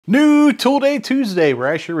New Tool Day Tuesday, where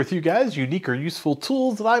I share with you guys unique or useful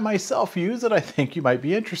tools that I myself use that I think you might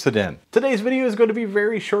be interested in. Today's video is going to be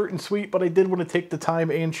very short and sweet, but I did want to take the time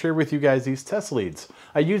and share with you guys these test leads.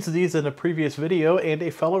 I used these in a previous video and a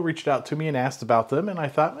fellow reached out to me and asked about them, and I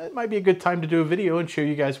thought it might be a good time to do a video and show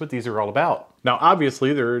you guys what these are all about. Now,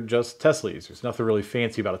 obviously, they're just test leads. There's nothing really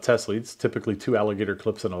fancy about a test lead. It's typically 2 alligator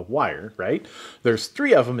clips and a wire, right? There's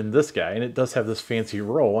 3 of them in this guy, and it does have this fancy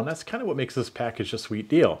roll, and that's kind of what makes this package a sweet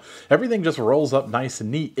deal. Everything just rolls up nice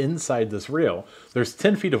and neat inside this reel. There's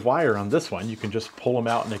 10 feet of wire on this one. You can just pull them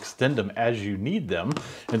out and extend them as you need them,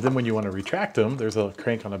 and then when you want to retract them, there's a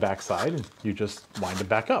crank on the back side, and you just wind them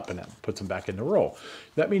back up, and that puts them back in the roll.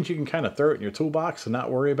 That means you can kind of throw it in your toolbox and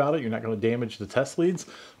not worry about it. You're not going to damage the test leads,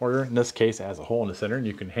 or in this case, has a hole in the center and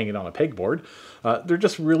you can hang it on a pegboard. They're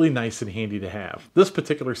just really nice and handy to have. This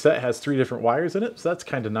particular set has 3 different wires in it, so that's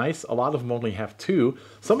kind of nice. A lot of them only have 2.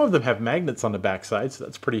 Some of them have magnets on the back side, so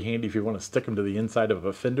that's pretty handy if you want to stick them to the inside of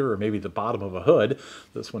a fender or maybe the bottom of a hood.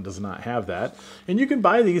 This one does not have that. And you can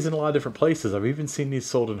buy these in a lot of different places. I've even seen these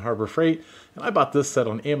sold in Harbor Freight, and I bought this set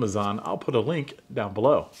on Amazon. I'll put a link down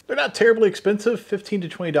below. They're not terribly expensive. $15 to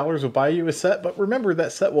 $20 will buy you a set, but remember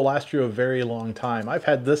that set will last you a very long time. I've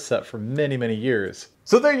had this set for many, many years.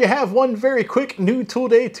 So there you have one very quick new Tool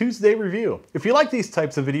Day Tuesday review. If you like these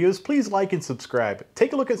types of videos, please like and subscribe.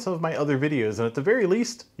 Take a look at some of my other videos, and at the very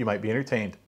least, you might be entertained.